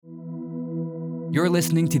You're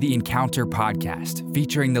listening to the Encounter podcast,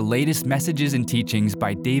 featuring the latest messages and teachings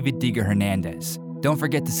by Diga Hernandez. Don't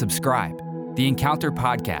forget to subscribe. The Encounter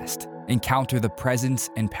podcast. Encounter the presence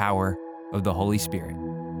and power of the Holy Spirit.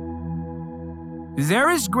 There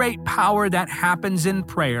is great power that happens in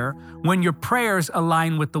prayer when your prayers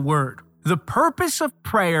align with the Word. The purpose of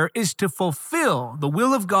prayer is to fulfill the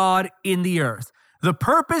will of God in the earth. The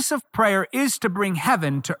purpose of prayer is to bring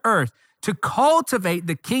heaven to earth, to cultivate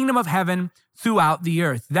the kingdom of heaven throughout the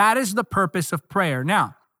earth. That is the purpose of prayer.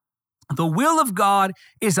 Now, the will of God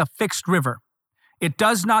is a fixed river. It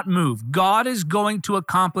does not move. God is going to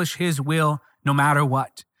accomplish His will no matter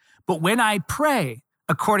what. But when I pray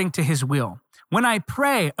according to His will, when I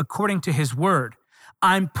pray according to His word,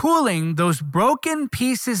 I'm pulling those broken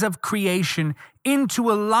pieces of creation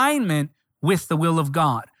into alignment with the will of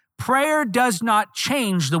God. Prayer does not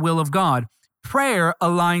change the will of God. Prayer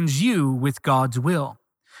aligns you with God's will.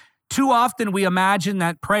 Too often we imagine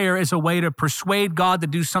that prayer is a way to persuade God to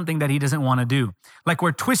do something that He doesn't want to do. Like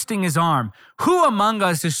we're twisting His arm. Who among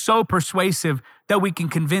us is so persuasive that we can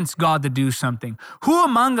convince God to do something? Who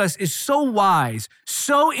among us is so wise,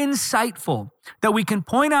 so insightful that we can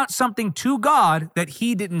point out something to God that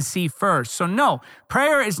He didn't see first? So no,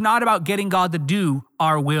 prayer is not about getting God to do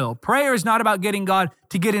our will. Prayer is not about getting God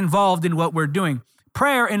to get involved in what we're doing.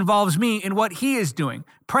 Prayer involves me in what He is doing.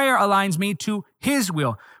 Prayer aligns me to His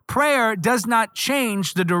will. Prayer does not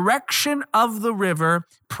change the direction of the river.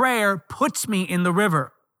 Prayer puts me in the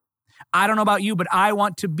river. I don't know about you, but I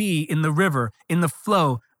want to be in the river, in the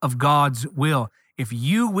flow of God's will. If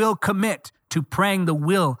you will commit to praying the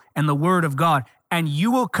will and the word of God, and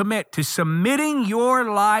you will commit to submitting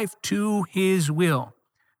your life to His will,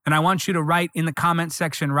 and I want you to write in the comment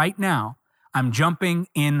section right now, I'm jumping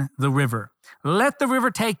in the river. Let the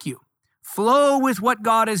river take you. Flow with what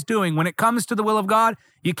God is doing. When it comes to the will of God,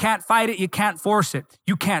 you can't fight it, you can't force it.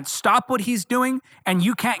 You can't stop what He's doing, and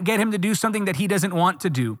you can't get Him to do something that He doesn't want to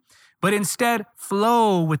do. But instead,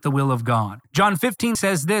 flow with the will of God. John 15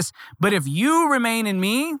 says this, "But if you remain in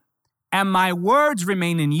me, and my words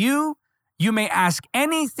remain in you, you may ask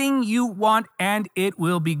anything you want, and it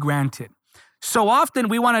will be granted." So often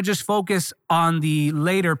we want to just focus on the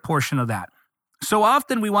later portion of that. So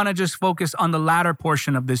often we want to just focus on the latter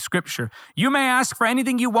portion of this scripture. You may ask for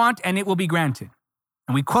anything you want and it will be granted.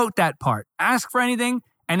 And we quote that part. Ask for anything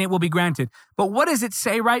and it will be granted. But what does it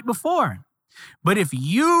say right before? But if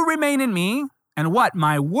you remain in me and what?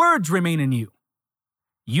 My words remain in you,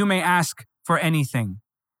 you may ask for anything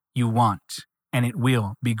you want and it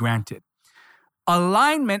will be granted.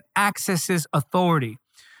 Alignment accesses authority.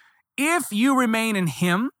 If you remain in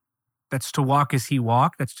Him, that's to walk as He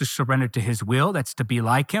walked. That's to surrender to His will. That's to be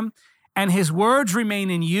like Him. And His words remain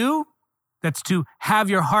in you. That's to have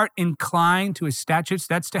your heart inclined to His statutes.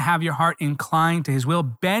 That's to have your heart inclined to His will.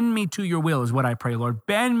 Bend me to your will is what I pray, Lord.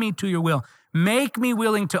 Bend me to your will. Make me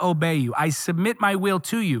willing to obey you. I submit my will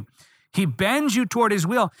to you. He bends you toward His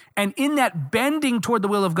will. And in that bending toward the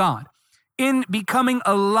will of God, in becoming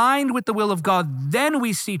aligned with the will of God, then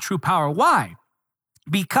we see true power. Why?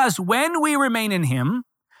 Because when we remain in Him,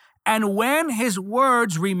 and when His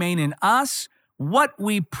words remain in us, what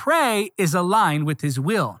we pray is aligned with His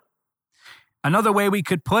will. Another way we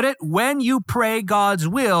could put it, when you pray God's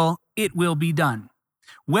will, it will be done.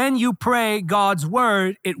 When you pray God's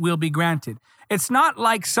word, it will be granted. It's not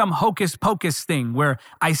like some hocus pocus thing where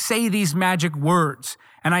I say these magic words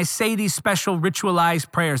and I say these special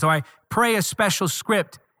ritualized prayers, or I pray a special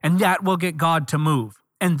script and that will get God to move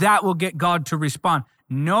and that will get God to respond.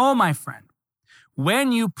 No, my friend.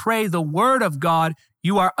 When you pray the word of God,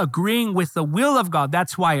 you are agreeing with the will of God.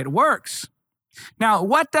 That's why it works. Now,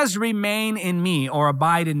 what does remain in me or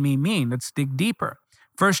abide in me mean? Let's dig deeper.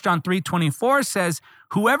 1 John 3:24 says,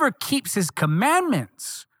 whoever keeps His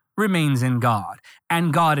commandments remains in God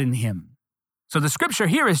and God in him. So the scripture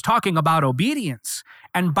here is talking about obedience.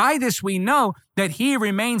 And by this we know that He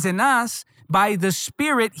remains in us by the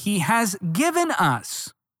Spirit He has given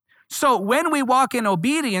us. So when we walk in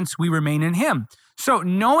obedience, we remain in Him. So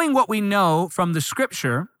knowing what we know from the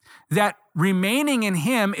scripture, that remaining in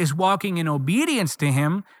Him is walking in obedience to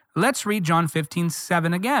Him, let's read John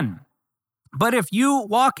 15:7 again. But if you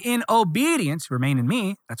walk in obedience, remain in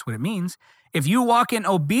me, that's what it means. If you walk in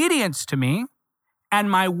obedience to me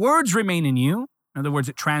and my words remain in you, in other words,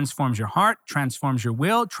 it transforms your heart, transforms your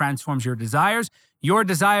will, transforms your desires. Your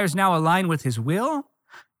desires now align with His will.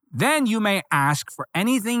 Then you may ask for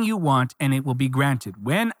anything you want and it will be granted.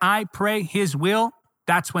 When I pray His will,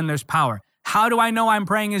 that's when there's power. How do I know I'm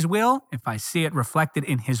praying His will? If I see it reflected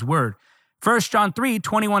in His word. 1 John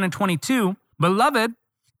 3:21 and 22, Beloved,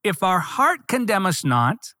 if our heart condemn us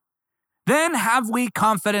not, Then have we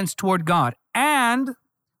confidence toward God, and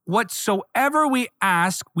whatsoever we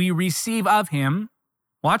ask, we receive of him.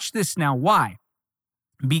 Watch this now. Why?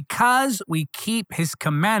 Because we keep his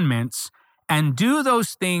commandments and do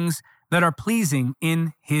those things that are pleasing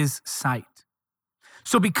in his sight.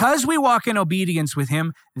 So because we walk in obedience with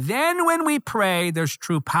him, then when we pray, there's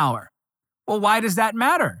true power. Well, why does that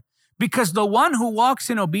matter? Because the one who walks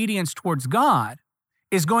in obedience towards God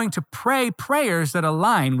is going to pray prayers that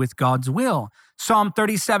align with God's will. Psalm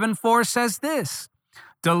 37:4 says this,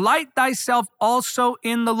 "Delight thyself also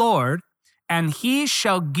in the Lord, and he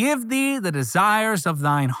shall give thee the desires of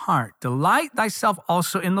thine heart." Delight thyself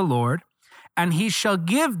also in the Lord, and he shall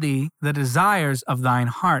give thee the desires of thine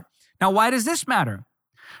heart. Now, why does this matter?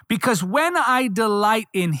 Because when I delight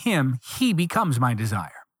in him, he becomes my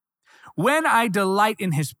desire. When I delight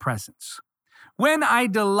in his presence, when I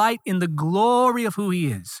delight in the glory of who he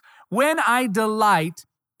is, when I delight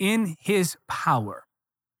in his power,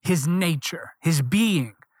 his nature, his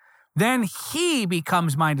being, then he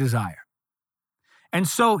becomes my desire. And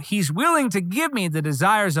so he's willing to give me the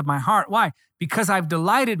desires of my heart. Why? Because I've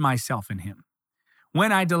delighted myself in him.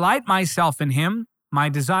 When I delight myself in him, my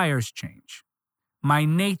desires change. My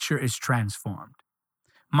nature is transformed.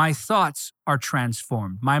 My thoughts are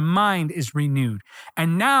transformed. My mind is renewed.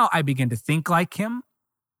 And now I begin to think like him.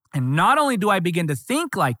 And not only do I begin to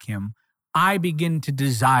think like him, I begin to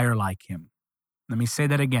desire like him. Let me say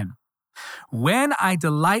that again. When I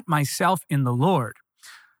delight myself in the Lord,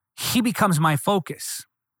 he becomes my focus.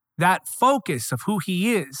 That focus of who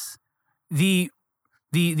he is, the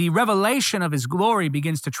revelation of his glory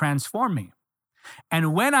begins to transform me.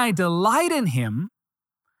 And when I delight in him,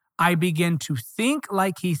 I begin to think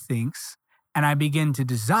like he thinks, and I begin to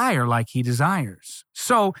desire like he desires.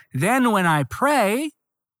 So then when I pray,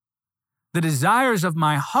 the desires of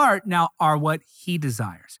my heart now are what he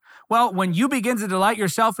desires. Well, when you begin to delight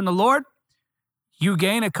yourself in the Lord, you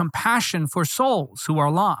gain a compassion for souls who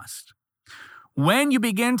are lost. When you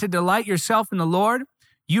begin to delight yourself in the Lord,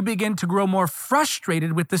 you begin to grow more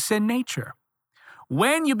frustrated with the sin nature.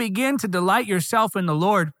 When you begin to delight yourself in the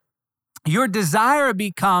Lord, your desire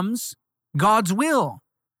becomes God's will.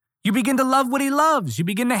 You begin to love what he loves. You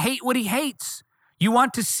begin to hate what he hates. You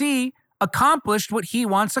want to see accomplished what he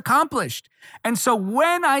wants accomplished. And so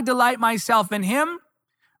when I delight myself in him,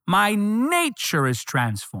 my nature is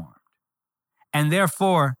transformed. And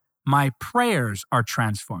therefore, my prayers are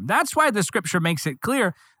transformed. That's why the scripture makes it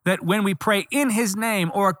clear that when we pray in his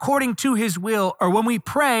name or according to his will, or when we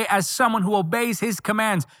pray as someone who obeys his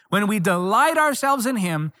commands, when we delight ourselves in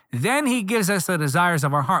him, then he gives us the desires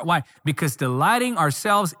of our heart. Why? Because delighting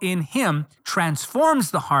ourselves in him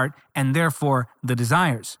transforms the heart and therefore the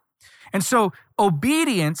desires. And so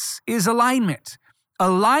obedience is alignment.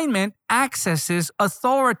 Alignment accesses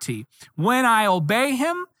authority. When I obey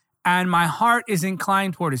him, and my heart is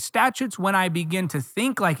inclined toward his statutes, when I begin to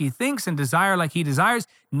think like he thinks and desire like he desires,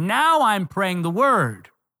 now I'm praying the word.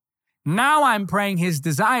 Now I'm praying his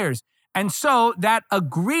desires. And so that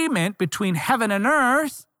agreement between heaven and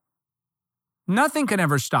earth, nothing can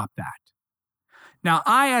ever stop that. Now,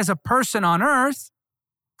 I as a person on earth,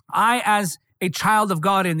 I as a child of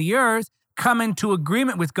God in the earth, come into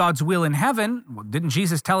agreement with God's will in heaven. Well, didn't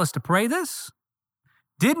Jesus tell us to pray this?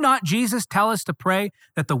 Did not Jesus tell us to pray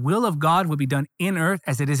that the will of God would be done in earth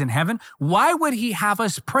as it is in heaven? Why would he have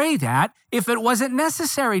us pray that if it wasn't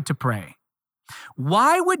necessary to pray?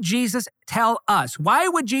 Why would Jesus tell us? Why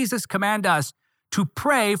would Jesus command us to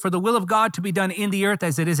pray for the will of God to be done in the earth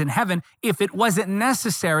as it is in heaven if it wasn't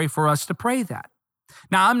necessary for us to pray that?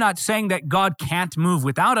 Now, I'm not saying that God can't move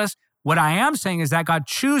without us. What I am saying is that God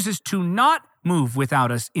chooses to not move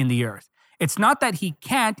without us in the earth. It's not that he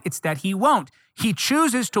can't, it's that he won't. He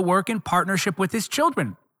chooses to work in partnership with his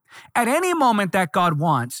children. At any moment that God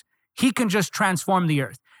wants, he can just transform the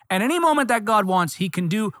earth. At any moment that God wants, he can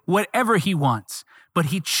do whatever he wants. But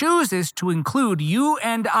he chooses to include you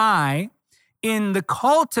and I in the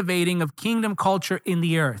cultivating of kingdom culture in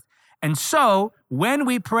the earth. And so when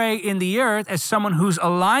we pray in the earth as someone who's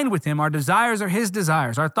aligned with him, our desires are his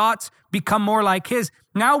desires. Our thoughts become more like his.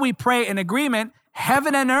 Now we pray in agreement.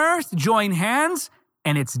 Heaven and earth join hands,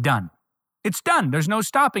 and it's done. It's done. There's no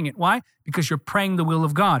stopping it. Why? Because you're praying the will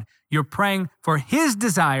of God. You're praying for his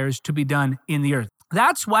desires to be done in the earth.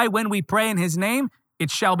 That's why when we pray in his name, it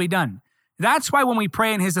shall be done. That's why when we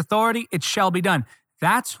pray in his authority, it shall be done.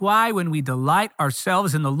 That's why when we delight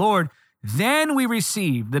ourselves in the Lord, then we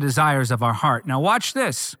receive the desires of our heart. Now watch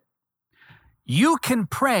this. You can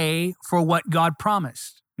pray for what God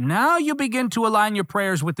promised. Now you begin to align your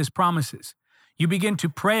prayers with his promises. You begin to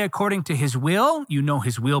pray according to his will. You know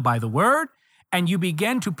his will by the word. and you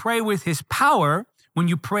begin to pray with his power when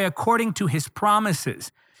you pray according to his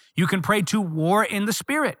promises. You can pray to war in the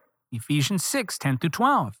Spirit, Ephesians 6, 10 through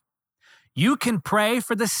 12. You can pray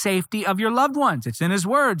for the safety of your loved ones. It's in his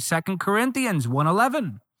word, 2 Corinthians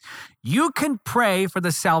 1:11. You can pray for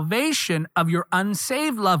the salvation of your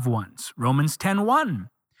unsaved loved ones, Romans 10:1.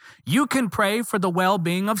 You can pray for the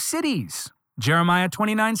well-being of cities, Jeremiah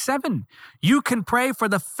 29:7. You can pray for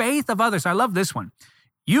the faith of others. I love this one.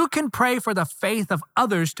 You can pray for the faith of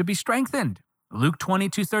others to be strengthened. Luke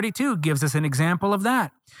 22:32 gives us an example of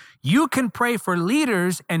that. You can pray for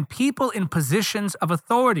leaders and people in positions of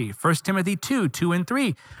authority, 1 Timothy 2 and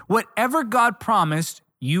 3. Whatever God promised,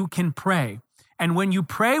 you can pray. And when you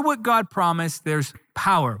pray what God promised, there's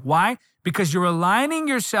power. Why? Because you're aligning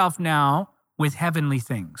yourself now with heavenly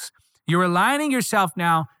things. You're aligning yourself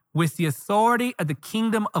now with the authority of the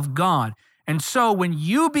kingdom of God. And so when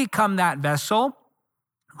you become that vessel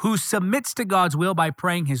who submits to God's will by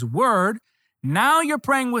praying his word, now you're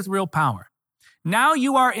praying with real power. Now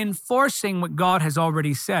you are enforcing what God has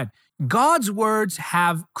already said. God's words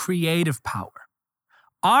have creative power.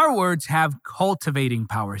 Our words have cultivating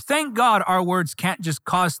power. Thank God our words can't just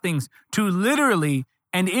cause things to literally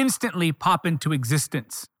and instantly pop into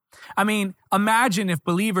existence. I mean, imagine if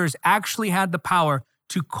believers actually had the power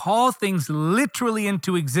to call things literally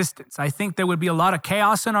into existence. I think there would be a lot of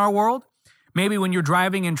chaos in our world. Maybe when you're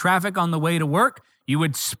driving in traffic on the way to work, you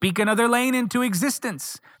would speak another lane into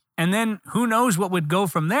existence. And then who knows what would go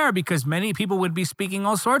from there, because many people would be speaking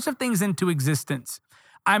all sorts of things into existence.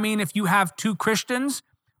 I mean, if you have two Christians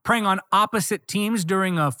praying on opposite teams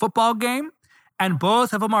during a football game, and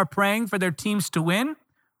both of them are praying for their teams to win,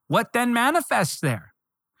 what then manifests there?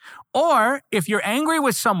 Or if you're angry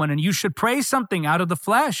with someone and you should pray something out of the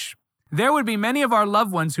flesh, there would be many of our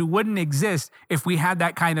loved ones who wouldn't exist if we had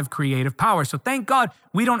that kind of creative power. So thank God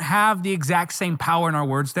we don't have the exact same power in our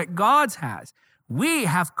words that God's has. We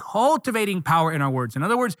have cultivating power in our words. In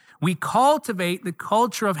other words, we cultivate the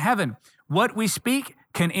culture of heaven. What we speak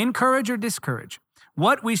can encourage or discourage.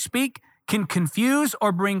 What we speak can confuse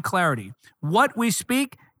or bring clarity. What we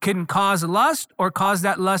speak can cause lust or cause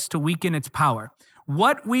that lust to weaken its power.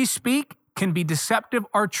 What we speak can be deceptive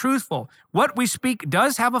or truthful. What we speak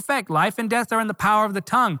does have effect. Life and death are in the power of the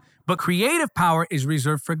tongue, but creative power is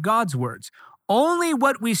reserved for God's words. Only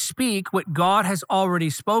what we speak, what God has already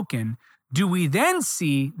spoken, do we then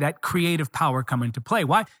see that creative power come into play.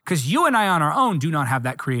 Why? Because you and I on our own do not have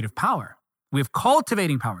that creative power. We have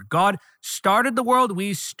cultivating power. God started the world,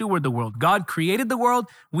 we steward the world. God created the world,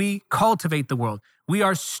 we cultivate the world. We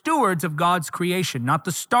are stewards of God's creation, not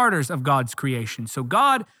the starters of God's creation. So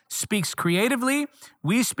God speaks creatively.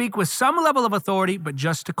 We speak with some level of authority, but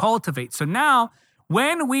just to cultivate. So now,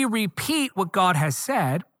 when we repeat what God has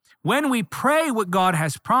said, when we pray what God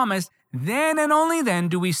has promised, then and only then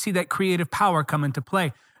do we see that creative power come into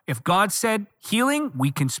play. If God said healing, we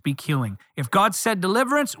can speak healing. If God said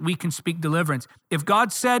deliverance, we can speak deliverance. If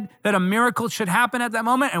God said that a miracle should happen at that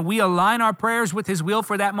moment and we align our prayers with his will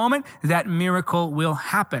for that moment, that miracle will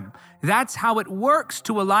happen. That's how it works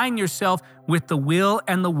to align yourself with the will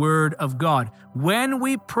and the word of God. When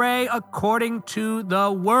we pray according to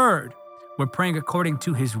the word, we're praying according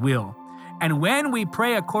to his will. And when we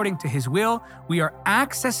pray according to his will, we are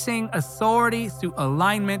accessing authority through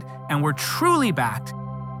alignment, and we're truly backed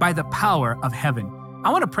by the power of heaven. I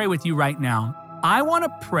want to pray with you right now. I want to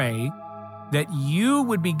pray that you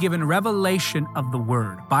would be given revelation of the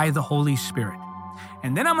word by the Holy Spirit.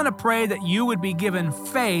 And then I'm going to pray that you would be given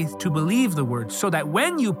faith to believe the word, so that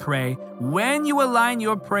when you pray, when you align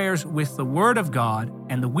your prayers with the word of God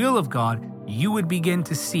and the will of God, you would begin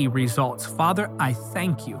to see results. Father, I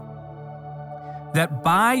thank you that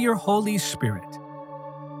by your Holy Spirit,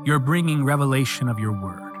 you're bringing revelation of your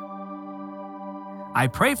word. I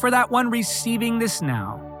pray for that one receiving this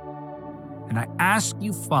now, and I ask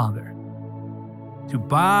you, Father, to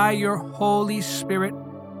by your Holy Spirit,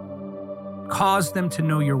 cause them to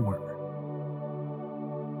know your word.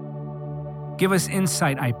 Give us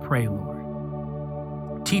insight, I pray,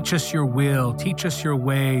 Lord. Teach us your will, teach us your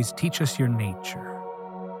ways, teach us your nature.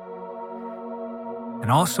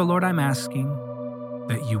 And also, Lord, I'm asking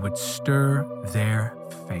that you would stir their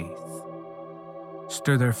faith.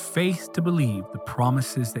 Stir their faith to believe the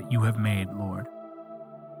promises that you have made, Lord.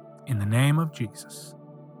 In the name of Jesus.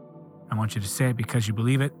 I want you to say it because you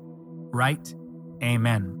believe it. Right?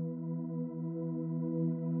 Amen.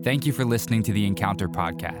 Thank you for listening to the Encounter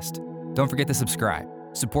Podcast. Don't forget to subscribe.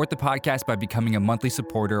 Support the podcast by becoming a monthly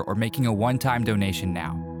supporter or making a one-time donation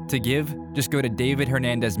now. To give, just go to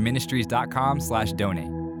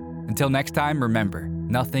davidhernandezministries.com/donate. Until next time, remember,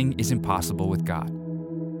 nothing is impossible with God.